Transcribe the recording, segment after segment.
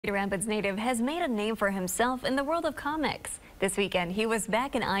Cedar Rapids native has made a name for himself in the world of comics. This weekend, he was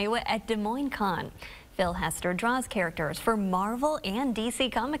back in Iowa at Des Moines Con. Phil Hester draws characters for Marvel and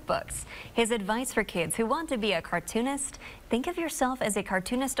DC comic books. His advice for kids who want to be a cartoonist: think of yourself as a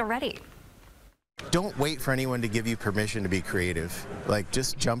cartoonist already. Don't wait for anyone to give you permission to be creative.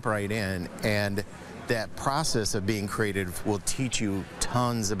 Just jump right in, and that process of being creative will teach you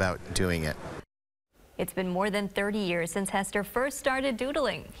tons about doing it. It's been more than 30 years since Hester first started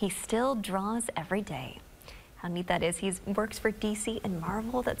doodling. He still draws every day. How neat that is. He works for DC and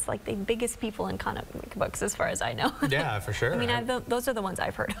Marvel. That's like the biggest people in comic books as far as I know. Yeah, for sure. I mean, those are the ones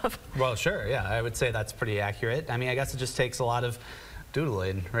I've heard of. Well, sure, yeah. I would say that's pretty accurate. I mean, I guess it just takes a lot of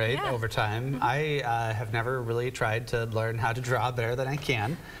doodling, right, over time. I have never really tried to learn how to draw better than I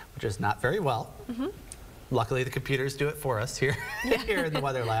can, which is not very well. Luckily, the computers do it for us here, here in the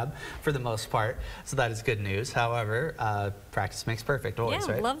weather lab for the most part, so that is good news. However, practice makes perfect always,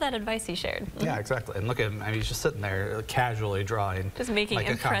 right? Love that advice you shared. Yeah, exactly. And look at him, I mean, he's just sitting there casually drawing. Just making like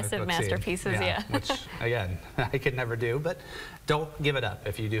impressive masterpieces, Which, again, I could never do, but don't give it up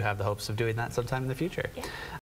if you do have the hopes of doing that sometime in the future.